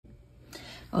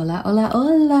Hola, hola,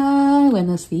 hola,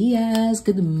 buenos dias,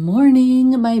 good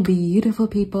morning, my beautiful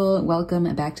people.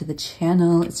 Welcome back to the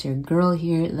channel. It's your girl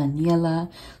here,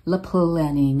 Daniela, La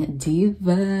Planning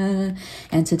Diva.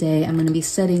 And today I'm going to be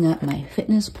setting up my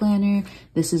fitness planner.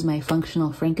 This is my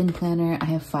functional Franken planner. I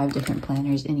have 5 different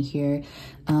planners in here.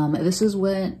 This is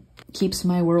what keeps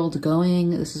my world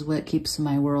going. This is what keeps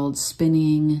my world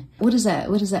spinning. What is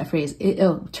that? What is that phrase?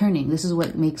 Turning. This is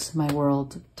what makes my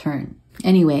world turn.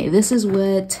 Anyway, this is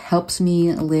what helps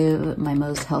me live my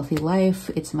most healthy life.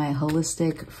 It's my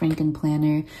holistic Franken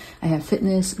planner. I have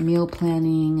fitness, meal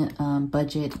planning,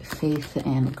 budget, faith,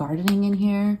 and gardening in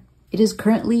here. It is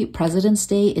currently President's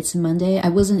Day. It's Monday. I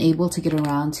wasn't able to get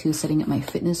around to setting up my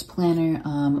fitness planner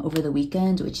over the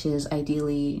weekend, which is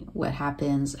ideally what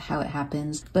happens, how it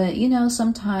happens. But you know,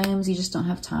 sometimes you just don't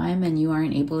have time and you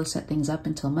aren't able to set things up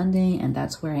until Monday, and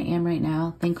that's where I am right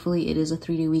now. Thankfully, it is a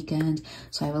 3-day weekend,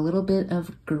 so I have a little bit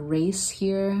of grace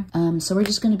here. So we're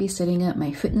just going to be setting up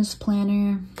my fitness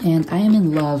planner, and I am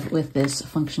in love with this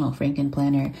functional Franken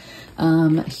planner.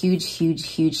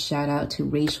 Huge shout out to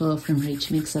Rachel from Rach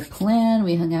Makes a Plan.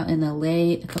 We hung out in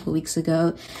LA a couple weeks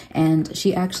ago, and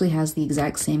she actually has the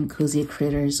exact same Cozy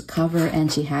Critters cover,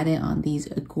 and she had it on these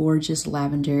gorgeous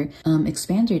lavender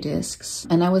expander discs.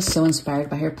 And I was so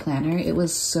inspired by her planner. It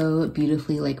was so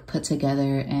beautifully like put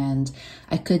together, and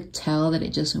I could tell that it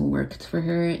just worked for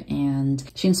her, and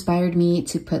she inspired me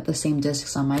to put the same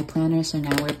discs on my planner, so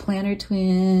now we're planner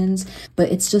twins.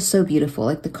 But it's just so beautiful,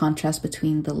 like the contrast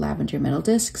between the lavender metal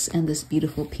discs and this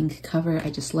beautiful pink cover. I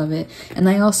just love it. And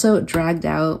I also dragged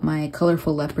out my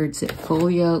colorful leopard zip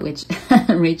folio, which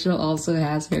Rachel also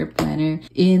has her planner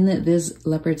in this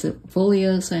leopard zip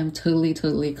folio, so I'm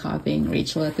totally copying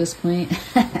Rachel at this point.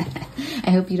 I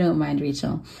hope you don't mind,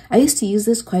 Rachel. I used to use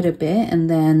this quite a bit, and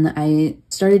then I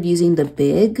started using the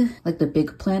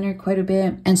big planner quite a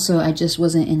bit, and so I just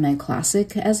wasn't in my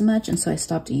classic as much, and so I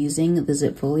stopped using the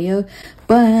zip folio.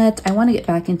 But I want to get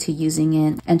back into using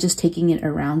it and just taking it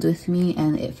around with me,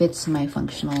 and it fits my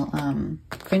functional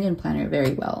Franken planner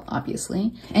very well,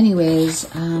 obviously. Anyways,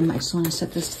 I just want to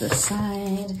set this to the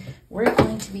side. We're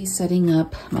going to be setting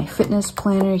up my fitness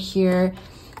planner here.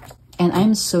 And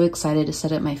I'm so excited to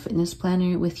set up my fitness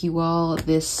planner with you all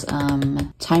this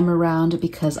time around,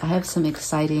 because I have some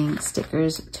exciting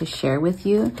stickers to share with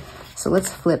you. So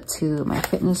let's flip to my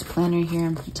fitness planner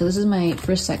here. So this is my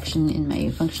first section in my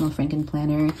functional Franken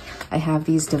planner. I have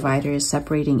these dividers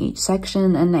separating each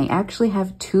section, and I actually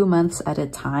have 2 months at a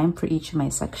time for each of my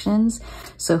sections.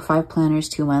 So 5 planners,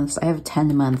 2 months. I have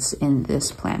 10 months in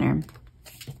this planner.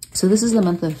 So this is the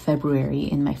month of February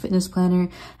in my fitness planner.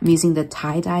 I'm using the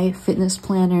tie-dye fitness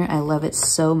planner. I love it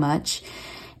so much.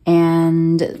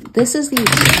 And this is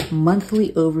the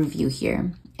monthly overview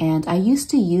here. And I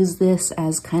used to use this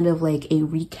as kind of like a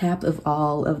recap of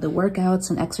all of the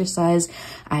workouts and exercise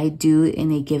I do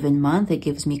in a given month. It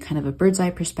gives me kind of a bird's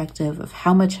eye perspective of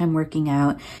how much I'm working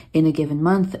out in a given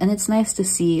month. And it's nice to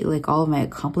see like all of my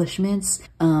accomplishments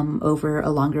over a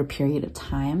longer period of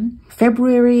time.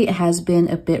 February has been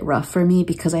a bit rough for me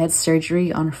because I had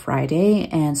surgery on Friday,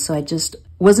 and so I just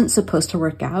wasn't supposed to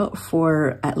work out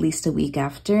for at least a week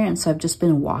after, and so I've just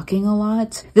been walking a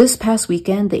lot. This past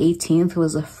weekend, the 18th,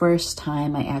 was the first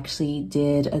time I actually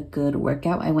did a good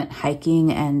workout. I went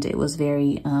hiking, and it was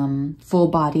very full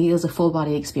body. It was a full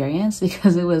body experience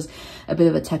because it was a bit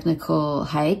of a technical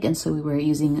hike, and so we were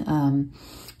using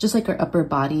just like our upper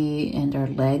body and our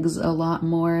legs a lot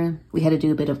more. We had to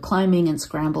do a bit of climbing and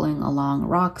scrambling along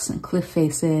rocks and cliff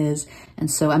faces. And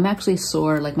so I'm actually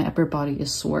sore, like my upper body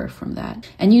is sore from that.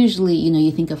 And usually, you know,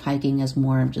 you think of hiking as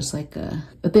more of just like a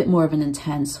bit more of an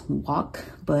intense walk,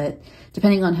 but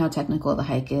depending on how technical the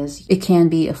hike is, it can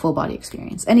be a full body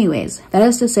experience. Anyways, that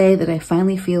is to say that I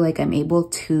finally feel like I'm able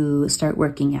to start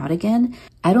working out again.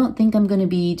 I don't think I'm going to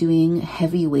be doing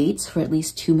heavy weights for at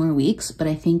least 2 more weeks, but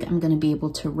I think I'm going to be able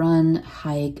to run,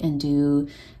 hike, and do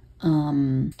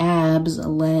abs,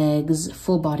 legs,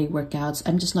 full body workouts.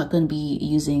 I'm just not going to be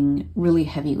using really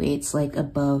heavy weights like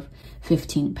above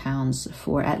 15 pounds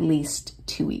for at least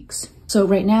 2 weeks. So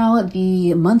right now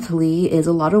the monthly is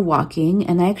a lot of walking,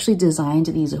 and I actually designed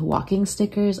these walking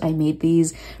stickers. I made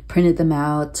these, printed them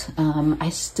out. I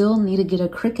still need to get a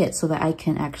Cricut so that I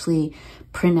can actually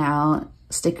print out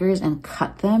stickers and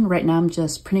cut them. Right now I'm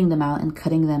just printing them out and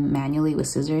cutting them manually with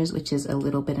scissors, which is a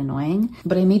little bit annoying.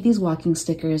 But I made these walking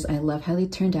stickers. I love how they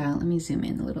turned out. Let me zoom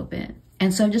in a little bit.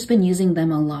 And so I've just been using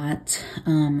them a lot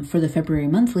for the February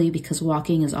monthly because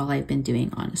walking is all I've been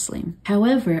doing, honestly.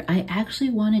 However, I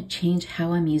actually want to change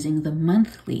how I'm using the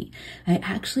monthly. I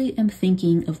actually am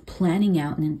thinking of planning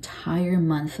out an entire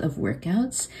month of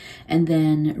workouts and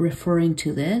then referring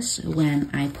to this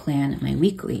when I plan my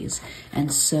weeklies.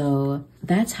 And so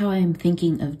that's how I'm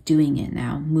thinking of doing it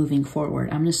now, moving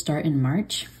forward. I'm going to start in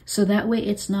March. So that way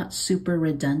it's not super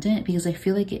redundant, because I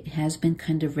feel like it has been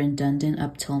kind of redundant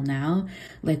up till now.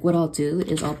 Like what I'll do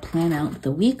is I'll plan out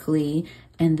the weekly,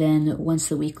 and then once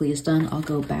the weekly is done, I'll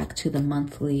go back to the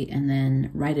monthly and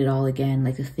then write it all again,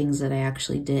 like the things that I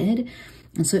actually did.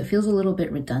 And so it feels a little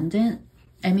bit redundant.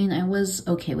 I mean, I was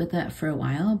okay with that for a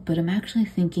while, but I'm actually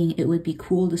thinking it would be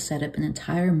cool to set up an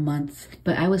entire month.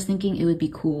 But I was thinking it would be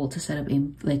cool to set up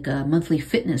a monthly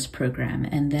fitness program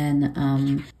and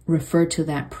then refer to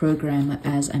that program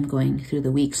as I'm going through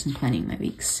the weeks and planning my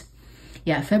weeks.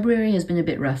 Yeah, February has been a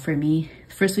bit rough for me.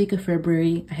 First week of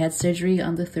February, I had surgery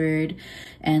on the 3rd,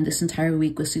 and this entire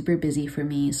week was super busy for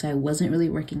me, so I wasn't really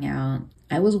working out.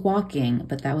 I was walking,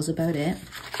 but that was about it.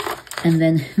 And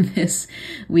then this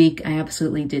week, I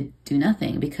absolutely did do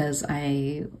nothing because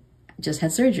I just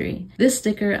had surgery. This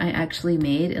sticker I actually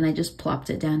made, and I just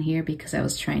plopped it down here because I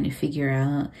was trying to figure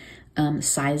out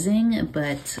sizing,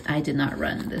 but I did not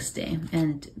run this day.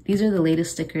 And these are the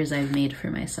latest stickers I've made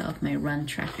for myself, my run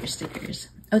tracker stickers.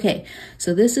 Okay,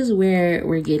 so this is where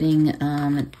we're getting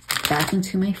back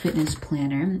into my fitness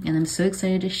planner, and I'm so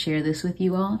excited to share this with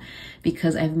you all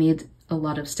because I've made a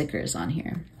lot of stickers on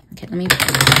here. Okay, let me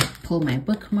pull my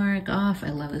bookmark off. I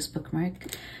love this bookmark.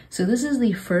 So this is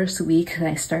the first week that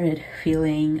I started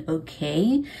feeling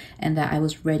okay and that I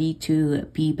was ready to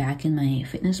be back in my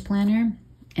fitness planner.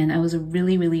 And I was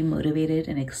really, really motivated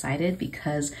and excited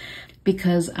because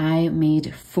I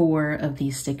made 4 of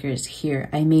these stickers here.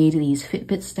 I made these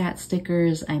Fitbit stat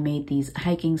stickers, I made these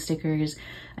hiking stickers,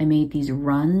 I made these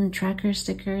run tracker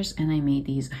stickers, and I made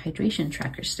these hydration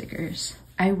tracker stickers.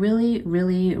 I really,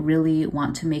 really, really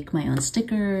want to make my own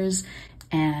stickers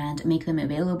and make them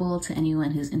available to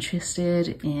anyone who's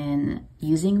interested in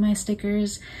using my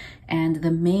stickers. And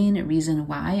the main reason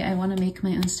why I want to make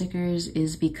my own stickers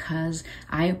is because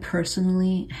I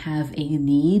personally have a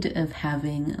need of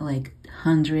having like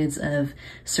hundreds of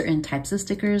certain types of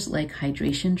stickers, like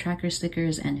hydration tracker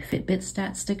stickers and Fitbit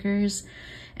stat stickers.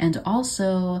 And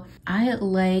also, I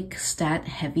like stat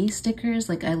heavy stickers.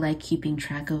 Like I like keeping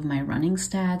track of my running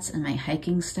stats and my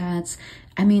hiking stats.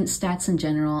 I mean, stats in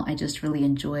general, I just really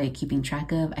enjoy keeping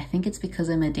track of. I think it's because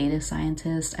I'm a data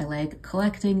scientist. I like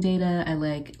collecting data. I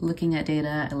like looking at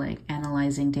data. I like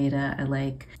analyzing data. I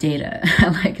like data. I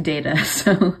like data.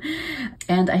 So,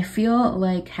 and I feel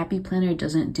like Happy Planner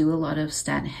doesn't do a lot of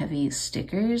stat heavy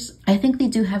stickers. I think they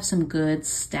do have some good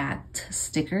stat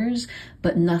stickers,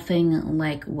 but nothing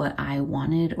like what I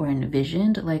wanted or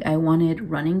envisioned. Like I wanted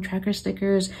running tracker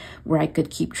stickers where I could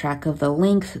keep track of the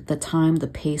length, the time, the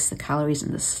pace, the calories,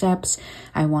 and the steps.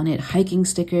 I wanted hiking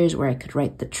stickers where I could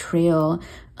write the trail.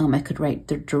 I could write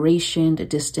the duration, the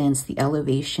distance, the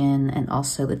elevation, and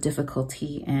also the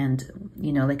difficulty and,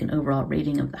 you know, like an overall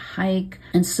rating of the hike.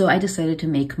 And so I decided to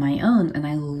make my own, and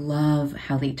I love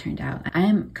how they turned out. I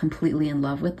am completely in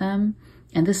love with them.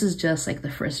 And this is just like the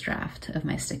first draft of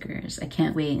my stickers. I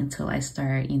can't wait until I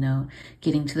start, you know,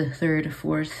 getting to the 3rd,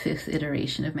 4th, 5th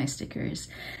iteration of my stickers.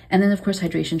 And then of course,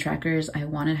 hydration trackers. I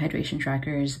wanted hydration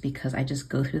trackers because I just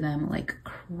go through them like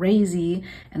crazy.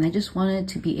 And I just wanted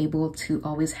to be able to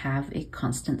always have a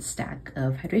constant stack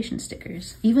of hydration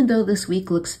stickers. Even though this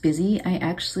week looks busy, I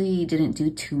actually didn't do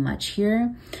too much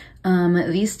here.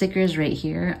 These stickers right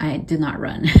here, I did not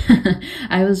run.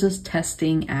 I was just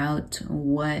testing out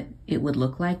what it would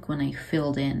look like when I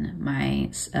filled in my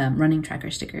running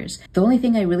tracker stickers. The only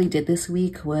thing I really did this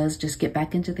week was just get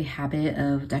back into the habit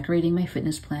of decorating my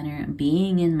fitness planner,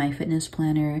 being in my fitness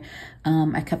planner.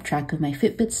 I kept track of my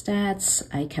Fitbit stats.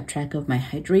 I kept track of my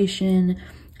hydration.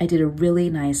 I did a really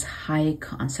nice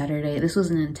hike on Saturday. This was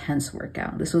an intense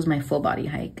workout. This was my full body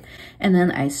hike. And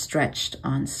then I stretched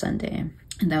on Sunday.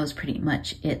 And that was pretty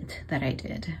much it that I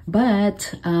did.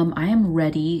 But I am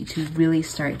ready to really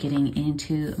start getting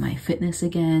into my fitness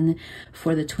again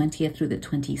for the 20th through the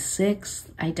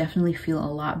 26th. I definitely feel a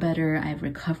lot better. I've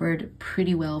recovered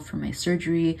pretty well from my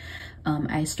surgery.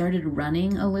 I started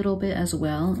running a little bit as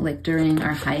well. Like during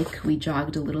our hike, we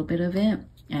jogged a little bit of it.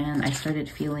 And I started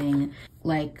feeling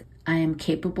like I am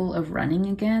capable of running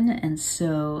again, and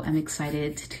so I'm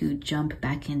excited to jump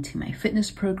back into my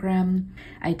fitness program.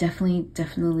 I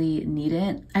definitely need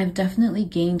it. I've definitely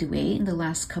gained weight in the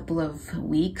last couple of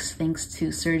weeks thanks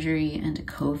to surgery and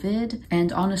COVID,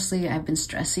 and honestly I've been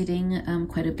stress eating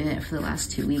quite a bit for the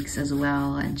last 2 weeks as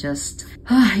well, and just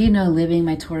you know, living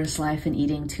my Taurus life and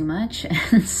eating too much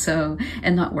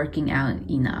and not working out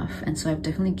enough. And so I've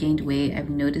definitely gained weight. I've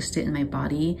noticed it in my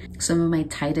body. Some of my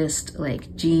tightest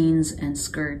like jeans and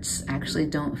skirts actually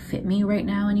don't fit me right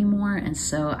now anymore, and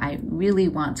so I really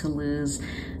want to lose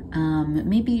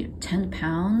maybe 10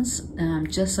 pounds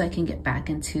just so I can get back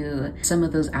into some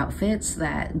of those outfits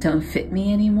that don't fit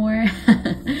me anymore.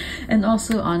 And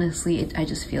also honestly, I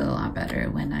just feel a lot better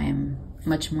when I'm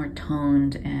much more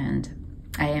toned and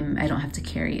I don't have to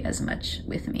carry as much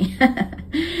with me.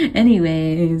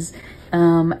 Anyways,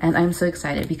 and I'm so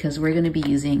excited because we're going to be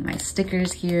using my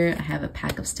stickers here. I have a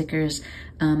pack of stickers.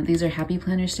 These are Happy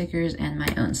Planner stickers and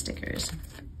my own stickers.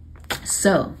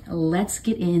 So let's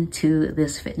get into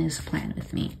this fitness plan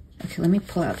with me. Okay, let me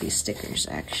pull out these stickers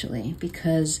actually,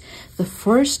 because the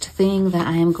first thing that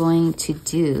I am going to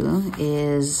do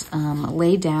is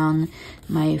lay down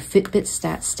my Fitbit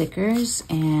stat stickers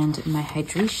and my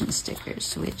hydration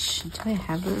stickers, which, do I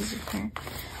have those here?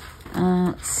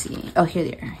 Let's see. Oh, here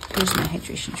they are. Here's my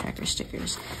hydration tracker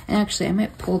stickers. And actually, I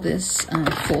might pull this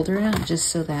folder out just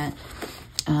so that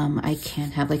I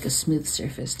can have like a smooth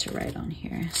surface to write on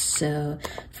here. So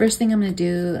first thing I'm going to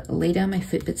do, lay down my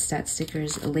Fitbit stat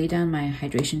stickers, lay down my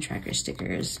hydration tracker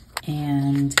stickers.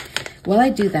 And while I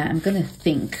do that, I'm going to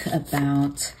think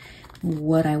about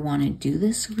what I want to do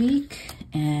this week,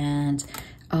 and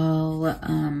I'll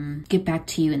get back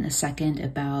to you in a second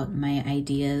about my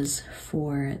ideas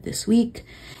for this week.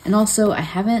 And also, I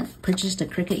haven't purchased a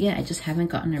Cricut yet. I just haven't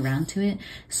gotten around to it.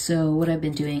 So what I've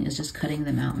been doing is just cutting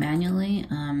them out manually.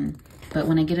 But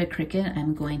when I get a Cricut,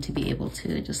 I'm going to be able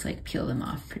to just like peel them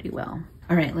off pretty well.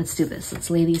 All right, let's do this. Let's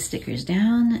lay these stickers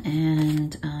down,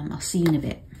 and I'll see you in a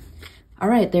bit. All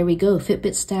right, there we go.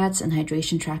 Fitbit stats and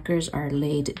hydration trackers are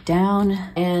laid down,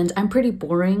 and I'm pretty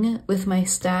boring with my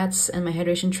stats and my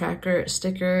hydration tracker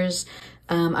stickers.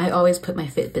 I always put my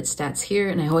Fitbit stats here,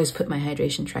 and I always put my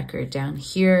hydration tracker down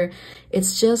here.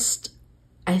 It's just,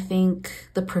 I think,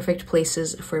 the perfect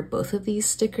places for both of these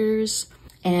stickers.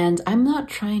 And I'm not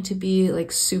trying to be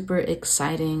like super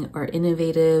exciting or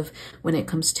innovative when it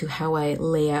comes to how I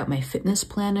lay out my fitness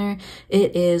planner.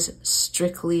 It is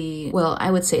strictly, well,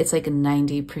 I would say it's like a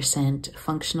 90%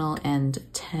 functional and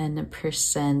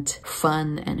 10%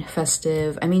 fun and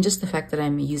festive. I mean, just the fact that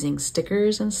I'm using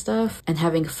stickers and stuff and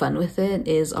having fun with it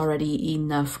is already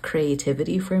enough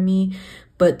creativity for me.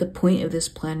 But the point of this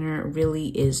planner really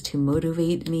is to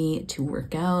motivate me to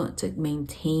work out, to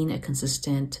maintain a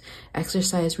consistent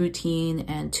exercise routine,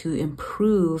 and to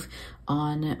improve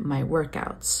on my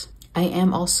workouts. I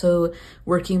am also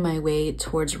working my way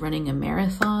towards running a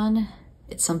marathon.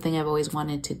 It's something I've always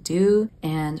wanted to do.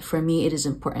 And for me, it is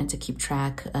important to keep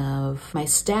track of my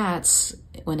stats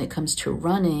when it comes to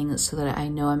running so that I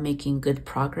know I'm making good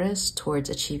progress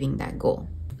towards achieving that goal.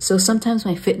 So sometimes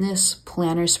my fitness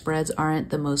planner spreads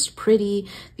aren't the most pretty,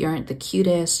 they aren't the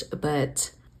cutest, but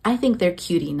I think they're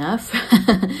cute enough.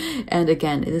 And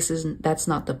again, that's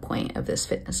not the point of this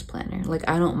fitness planner. Like,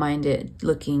 I don't mind it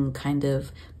looking kind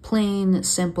of plain,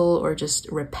 simple, or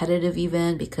just repetitive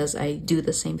even, because I do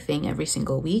the same thing every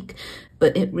single week,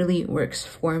 but it really works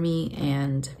for me,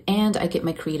 and I get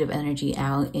my creative energy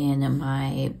out in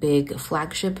my big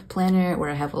flagship planner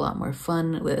where I have a lot more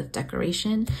fun with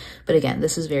decoration. But again,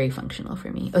 this is very functional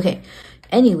for me. Okay,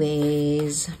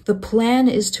 anyways, the plan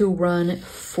is to run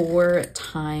 4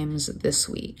 times this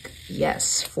week.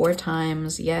 Yes, 4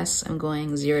 times. Yes, I'm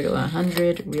going 0 to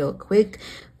 100 real quick.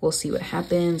 We'll see what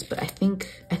happens, but I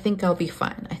think I'll be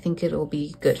fine. I think it'll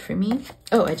be good for me.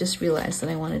 Oh, I just realized that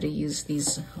I wanted to use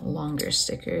these longer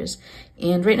stickers.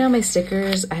 And right now my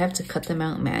stickers, I have to cut them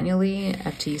out manually. I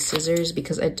have to use scissors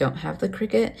because I don't have the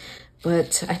Cricut,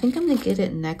 but I think I'm gonna get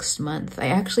it next month. I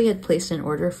actually had placed an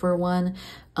order for one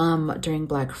during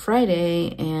Black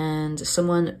Friday, and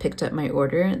someone picked up my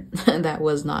order. That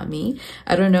was not me.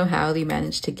 I don't know how they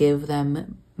managed to give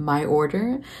them my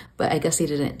order, but I guess he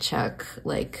didn't check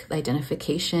like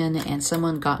identification, and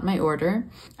someone got my order.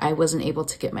 I wasn't able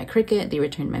to get my Cricut. They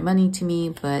returned my money to me,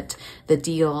 but the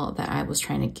deal that I was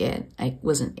trying to get, I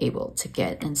wasn't able to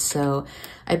get. And so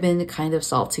I've been kind of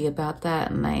salty about that,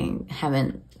 and I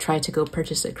haven't tried to go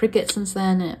purchase a Cricut since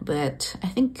then, but I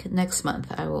think next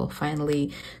month I will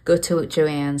finally go to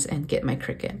Joann's and get my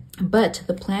Cricut. But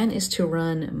the plan is to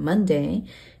run Monday,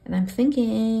 and I'm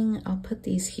thinking I'll put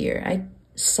these here. I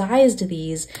sized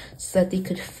these so that they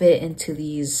could fit into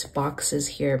these boxes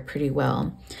here pretty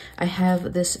well. I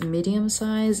have this medium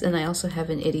size, and I also have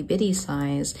an itty bitty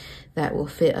size that will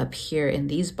fit up here in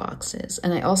these boxes.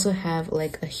 And I also have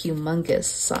like a humongous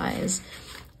size,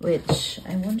 which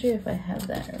I wonder if I have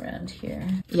that around here.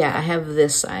 Yeah, I have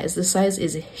this size. This size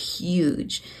is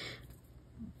huge.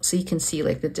 So you can see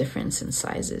like the difference in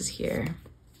sizes here.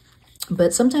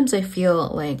 But sometimes I feel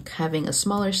like having a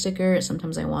smaller sticker,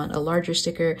 sometimes I want a larger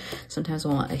sticker, sometimes I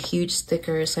want a huge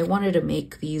sticker. So I wanted to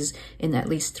make these in at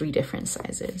least 3 different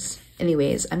sizes.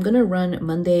 Anyways, I'm gonna run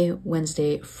Monday,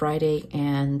 Wednesday, Friday,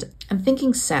 and I'm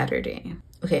thinking Saturday.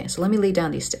 Okay, so let me lay down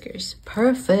these stickers.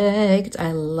 Perfect,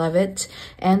 I love it.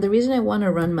 And the reason I want to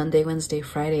run Monday, Wednesday,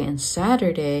 Friday, and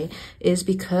Saturday is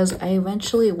because I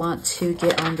eventually want to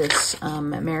get on this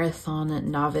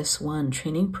Marathon Novice 1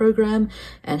 training program.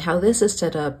 And how this is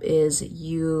set up is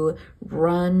you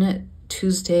run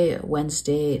Tuesday,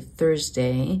 Wednesday,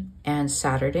 Thursday, and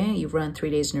Saturday. You run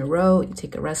 3 days in a row, you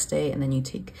take a rest day, and then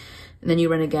you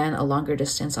run again a longer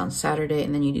distance on Saturday,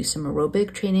 and then you do some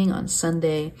aerobic training on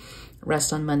Sunday,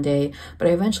 rest on Monday. But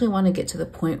I eventually want to get to the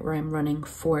point where I'm running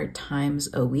 4 times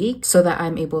a week so that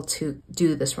I'm able to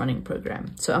do this running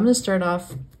program. So I'm going to start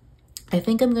off, I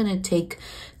think I'm going to take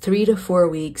 3 to 4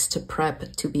 weeks to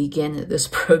prep to begin this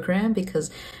program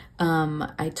because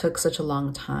I took such a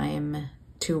long time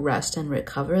to rest and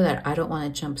recover that I don't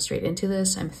want to jump straight into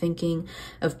this. I'm thinking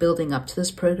of building up to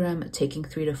this program, taking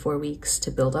 3 to 4 weeks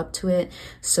to build up to it.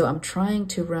 So I'm trying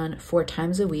to run 4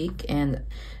 times a week, and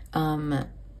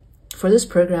for this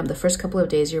program, the first couple of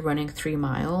days you're running 3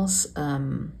 miles,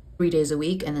 3 days a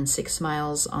week, and then 6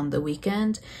 miles on the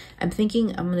weekend. I'm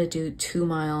thinking I'm gonna do 2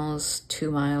 miles,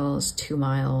 2 miles, 2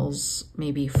 miles,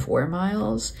 maybe 4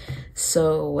 miles.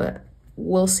 So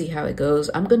we'll see how it goes.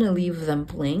 I'm gonna leave them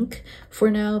blank for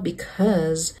now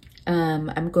because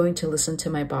I'm going to listen to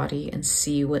my body and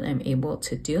see what I'm able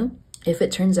to do. If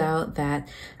it turns out that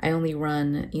I only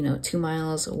run, 2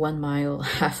 miles, 1 mile,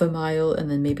 half a mile, and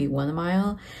then maybe 1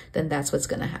 mile, then that's what's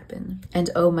gonna happen.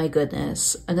 And oh my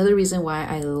goodness, another reason why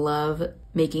I love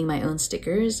making my own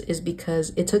stickers is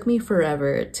because it took me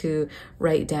forever to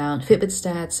write down Fitbit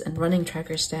stats and running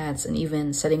tracker stats, and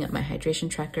even setting up my hydration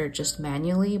tracker just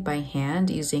manually by hand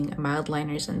using mild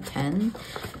liners and pen.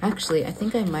 Actually, I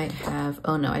think I might have,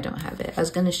 oh no, I don't have it. I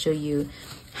was gonna show you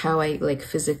how I like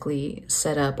physically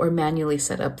set up or manually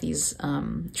set up these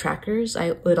trackers.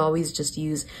 I would always just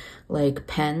use like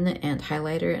pen and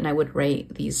highlighter, and I would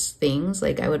write these things.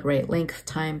 Like I would write length,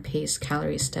 time, pace,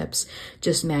 calorie, steps,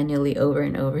 just manually over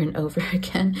and over and over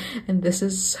again. And this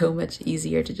is so much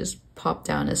easier to just pop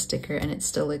down a sticker, and it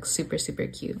still looks super, super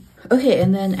cute. Okay,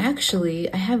 and then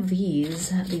actually I have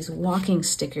these walking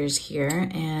stickers here,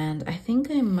 and I think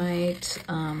I might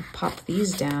pop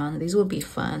these down. These will be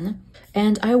fun.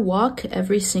 And I walk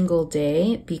every single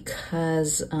day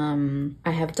because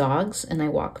I have dogs and I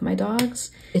walk my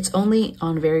dogs. It's only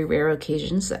on very rare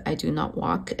occasions that I do not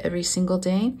walk every single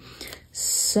day.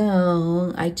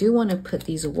 So I do want to put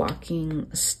these walking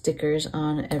stickers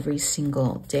on every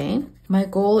single day. My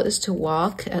goal is to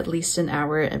walk at least an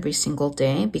hour every single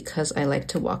day because I like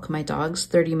to walk my dogs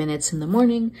 30 minutes in the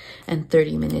morning and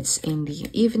 30 minutes in the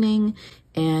evening.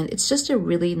 And it's just a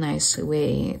really nice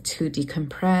way to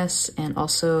decompress. And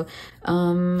also,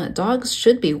 dogs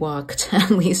should be walked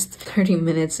at least 30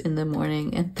 minutes in the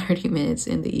morning and 30 minutes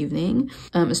in the evening,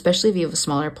 especially if you have a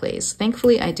smaller place.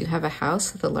 Thankfully, I do have a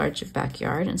house with a large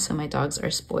backyard, and so my dogs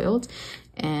are spoiled.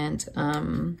 And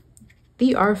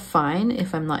they are fine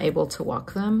if I'm not able to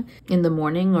walk them in the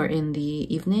morning or in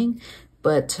the evening.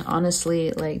 But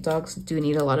honestly, like, dogs do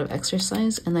need a lot of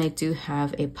exercise, and I do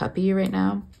have a puppy right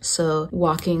now. So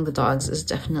walking the dogs is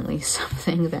definitely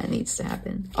something that needs to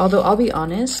happen. Although I'll be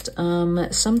honest,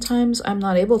 sometimes I'm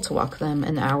not able to walk them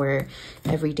an hour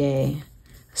every day.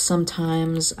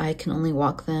 Sometimes I can only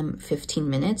walk them 15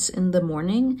 minutes in the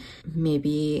morning,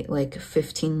 maybe like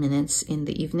 15 minutes in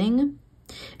the evening.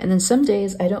 And then some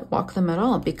days I don't walk them at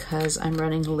all because I'm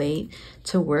running late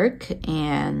to work,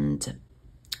 and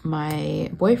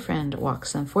my boyfriend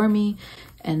walks them for me,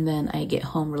 and then I get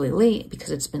home really late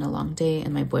because it's been a long day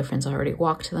and my boyfriend's already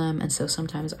walked them, and so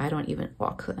sometimes I don't even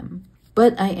walk them.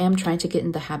 But I am trying to get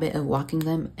in the habit of walking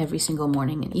them every single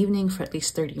morning and evening for at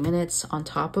least 30 minutes on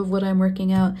top of what I'm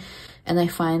working out. And I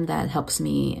find that helps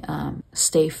me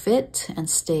stay fit and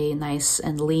stay nice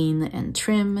and lean and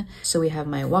trim. So we have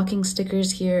my walking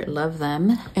stickers here, love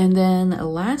them. And then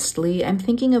lastly, I'm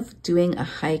thinking of doing a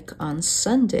hike on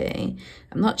Sunday.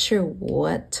 I'm not sure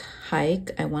what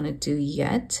hike I want to do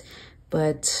yet,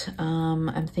 but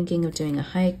I'm thinking of doing a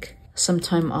hike.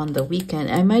 sometime on the weekend.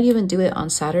 I might even do it on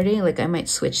Saturday. Like I might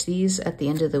switch these at the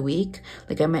end of the week.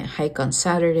 Like I might hike on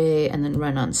Saturday and then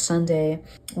run on Sunday.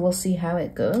 We'll see how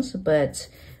it goes, but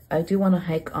I do want to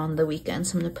hike on the weekend.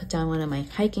 So I'm going to put down one of my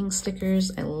hiking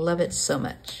stickers. I love it so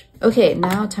much. Okay,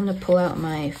 now time to pull out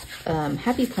my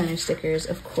happy planner stickers.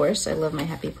 Of course, I love my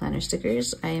happy planner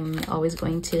stickers. I'm always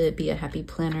going to be a happy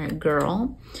planner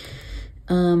girl.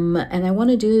 And I want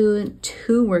to do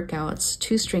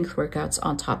two strength workouts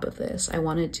on top of this. I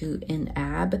want to do an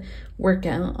ab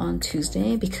workout on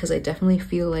Tuesday because I definitely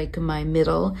feel like my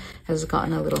middle has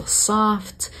gotten a little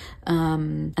soft,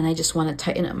 and I just want to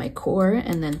tighten up my core.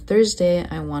 And then Thursday,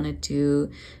 I want to do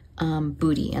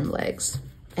booty and legs.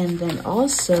 And then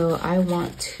also I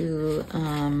want to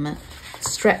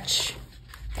stretch.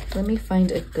 Let me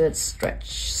find a good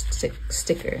stretch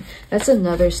sticker. That's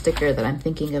another sticker that I'm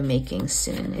thinking of making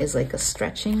soon, is like a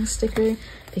stretching sticker,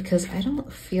 because I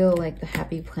don't feel like the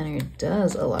Happy Planner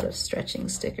does a lot of stretching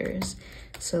stickers.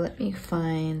 So let me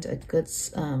find a good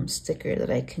sticker that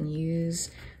I can use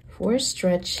for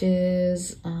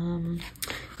stretches.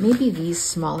 Maybe these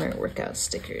smaller workout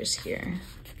stickers here.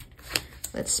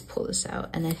 Let's pull this out.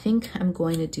 And I think I'm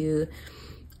going to do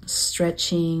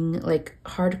stretching, like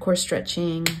hardcore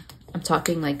stretching. I'm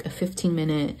talking like a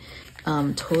 15-minute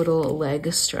total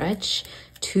leg stretch,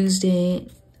 Tuesday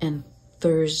and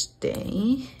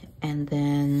Thursday, and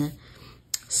then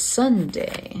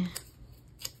Sunday.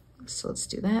 So let's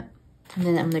do that. And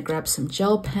then I'm gonna grab some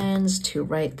gel pens to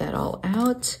write that all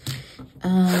out.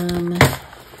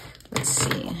 Let's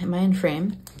see, am I in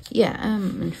frame? Yeah,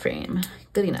 I'm in frame.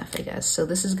 Good enough, I guess. So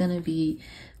this is gonna be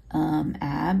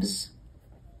abs,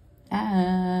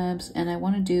 and I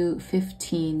want to do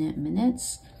 15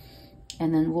 minutes,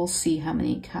 and then we'll see how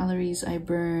many calories I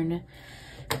burn.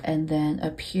 And then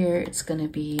up here it's going to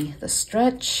be the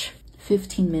stretch,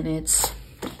 15 minutes,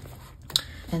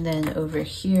 and then over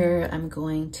here I'm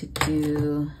going to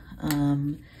do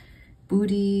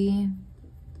booty,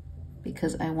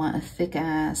 because I want a thick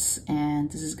ass,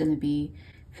 and this is going to be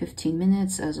 15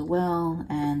 minutes as well.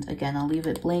 And again, I'll leave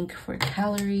it blank for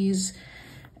calories.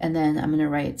 And then I'm gonna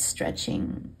write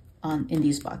stretching in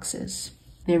these boxes.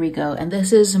 There we go. And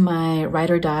this is my ride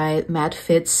or die Mad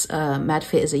Fits. Mad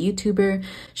Fit is a YouTuber.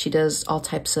 She does all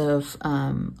types of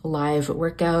live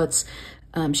workouts.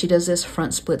 She does this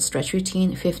front split stretch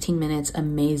routine, 15 minutes,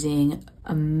 amazing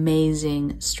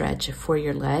stretch for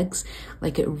your legs.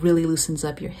 Like it really loosens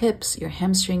up your hips, your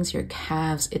hamstrings, your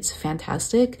calves. It's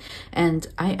fantastic. And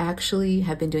I actually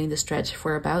have been doing the stretch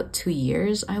for about 2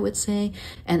 years, I would say.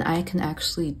 And I can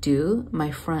actually do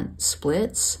my front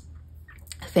splits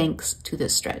thanks to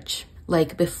this stretch.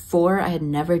 Like before, I had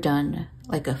never done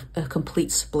like a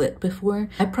complete split before.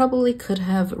 I probably could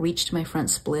have reached my front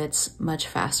splits much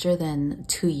faster than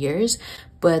 2 years,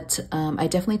 but I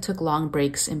definitely took long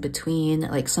breaks in between.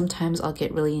 Like sometimes I'll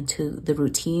get really into the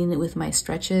routine with my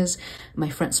stretches, my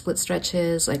front split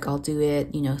stretches. Like I'll do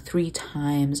it, 3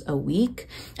 times a week.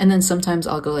 And then sometimes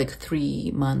I'll go like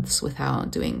 3 months without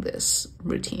doing this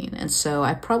routine. And so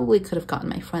I probably could have gotten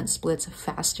my front splits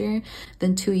faster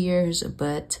than 2 years,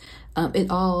 but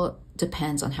it all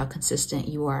depends on how consistent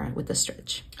you are with the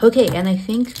stretch. Okay, and I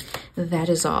think that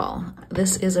is all.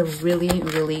 This is a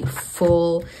really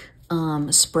full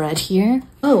spread here.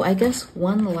 Oh, I guess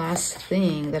one last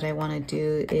thing that I want to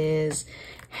do is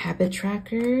habit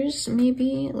trackers,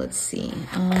 maybe. Let's see.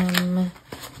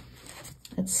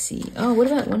 Oh, what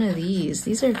about one of these?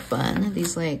 These are fun.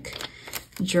 These like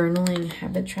journaling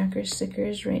habit tracker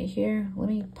stickers right here. Let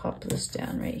me pop this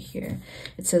down right here.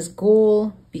 It says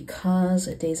goal, because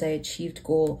days I achieved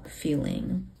goal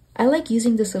feeling. I like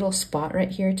using this little spot right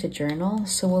here to journal,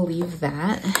 so we'll leave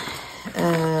that.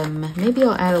 Maybe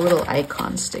I'll add a little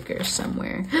icon sticker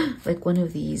somewhere, like one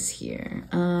of these here,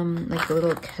 like a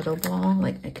little kettlebell.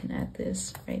 Like I can add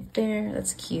this right there.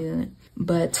 That's cute.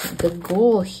 But the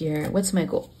goal here, what's my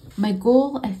goal? My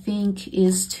goal, I think,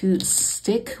 is to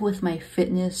stick with my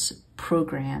fitness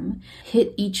program,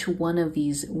 hit each one of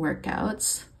these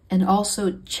workouts, and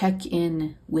also check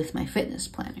in with my fitness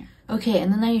planner. Okay,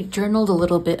 and then I journaled a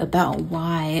little bit about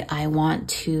why I want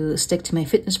to stick to my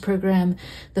fitness program.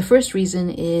 The first reason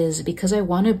is because I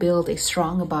want to build a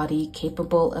strong body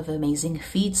capable of amazing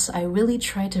feats. I really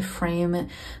try to frame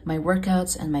my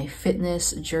workouts and my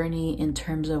fitness journey in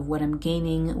terms of what I'm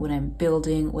gaining, what I'm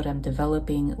building, what I'm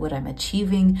developing, what I'm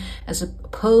achieving, as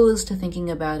opposed to thinking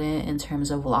about it in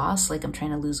terms of loss. Like I'm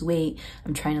trying to lose weight,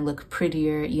 I'm trying to look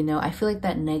prettier. I feel like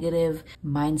that negative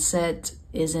mindset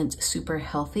isn't super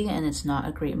healthy, and it's not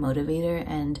a great motivator,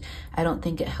 and I don't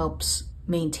think it helps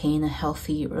maintain a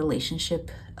healthy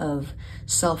relationship of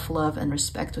self-love and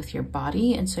respect with your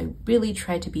body. And so I really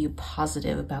try to be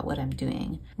positive about what I'm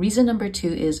doing. Reason number 2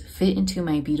 is fit into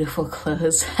my beautiful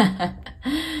clothes.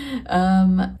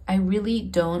 I really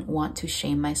don't want to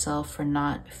shame myself for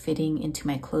not fitting into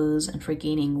my clothes and for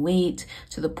gaining weight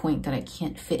to the point that I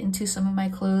can't fit into some of my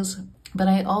clothes. But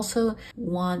I also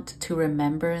want to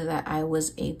remember that I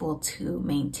was able to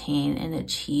maintain and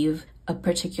achieve a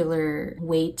particular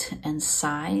weight and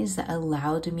size that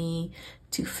allowed me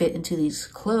to fit into these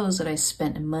clothes that I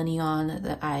spent money on,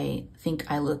 that I think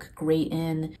I look great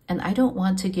in. And I don't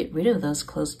want to get rid of those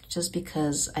clothes just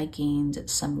because I gained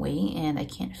some weight and I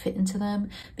can't fit into them,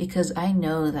 because I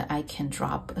know that I can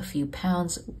drop a few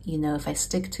pounds, you know, if I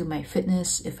stick to my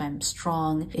fitness, if I'm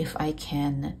strong, if I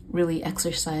can really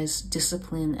exercise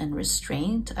discipline and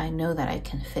restraint, I know that I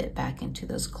can fit back into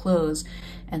those clothes.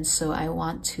 And so I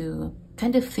want to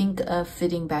kind of think of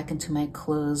fitting back into my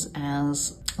clothes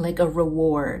as like a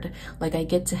reward. Like I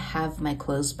get to have my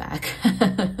clothes back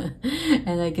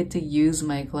and I get to use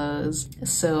my clothes.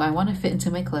 So I want to fit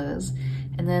into my clothes.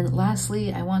 And then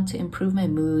lastly, I want to improve my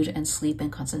mood and sleep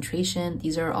and concentration.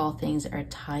 These are all things that are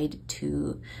tied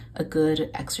to a good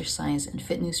exercise and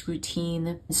fitness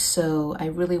routine. So I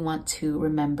really want to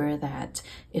remember that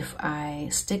if I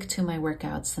stick to my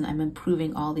workouts, then I'm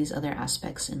improving all these other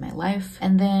aspects in my life.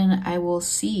 And then I will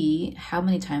see how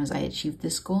many times I achieved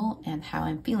this goal and how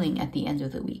I'm feeling at the end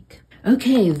of the week.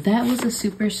 Okay, that was a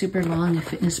super long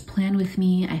fitness plan with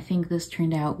me. I think this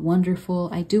turned out wonderful.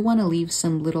 I do want to leave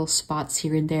some little spots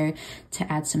here and there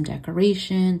to add some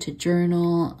decoration, to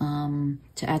journal,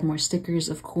 to add more stickers,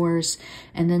 of course.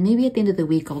 And then maybe at the end of the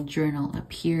week, I'll journal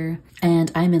up here.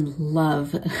 And I'm in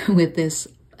love with this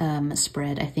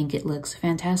spread. I think it looks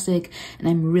fantastic, and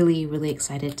I'm really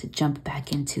excited to jump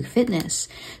back into fitness.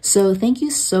 So thank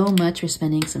you so much for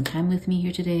spending some time with me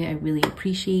here today. I really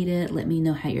appreciate it. Let me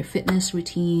know how your fitness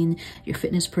routine, your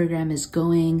fitness program is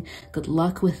going. Good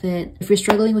luck with it. If you're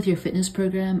struggling with your fitness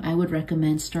program, I would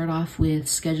recommend start off with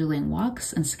scheduling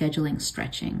walks and scheduling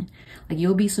stretching. Like,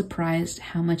 you'll be surprised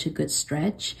how much a good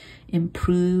stretch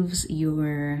improves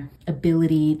your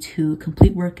ability to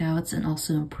complete workouts and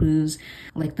also improves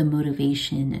like the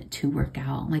motivation to work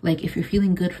out. Like if you're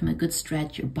feeling good from a good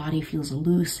stretch, your body feels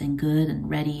loose and good and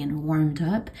ready and warmed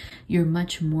up, you're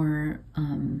much more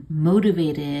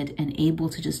motivated and able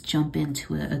to just jump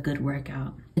into a good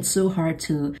workout. It's so hard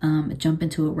to jump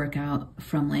into a workout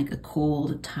from like a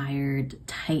cold, tired,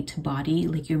 tight body.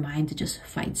 Like, your mind just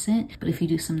fights it. But if you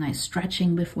do some nice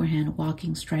stretching beforehand,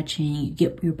 walking, stretching, you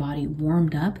get your body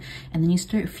warmed up, and then you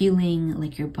start feeling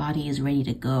like your body is ready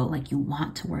to go, like you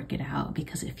want to work it out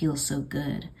because it feels so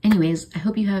good. Anyways, I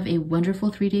hope you have a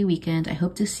wonderful 3-day weekend. I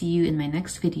hope to see you in my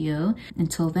next video.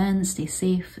 Until then, stay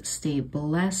safe, stay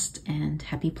blessed, and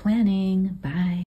happy planning. Bye.